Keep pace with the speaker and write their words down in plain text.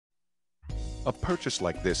A purchase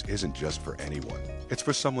like this isn't just for anyone. It's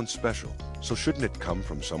for someone special. So shouldn't it come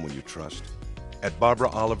from someone you trust? At Barbara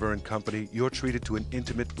Oliver and Company, you're treated to an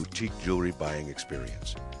intimate boutique jewelry buying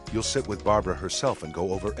experience. You'll sit with Barbara herself and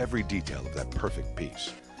go over every detail of that perfect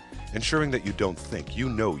piece, ensuring that you don't think, you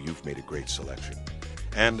know you've made a great selection.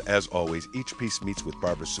 And as always, each piece meets with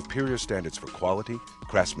Barbara's superior standards for quality,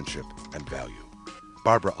 craftsmanship, and value.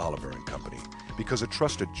 Barbara Oliver and Company, because a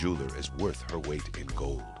trusted jeweler is worth her weight in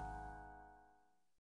gold.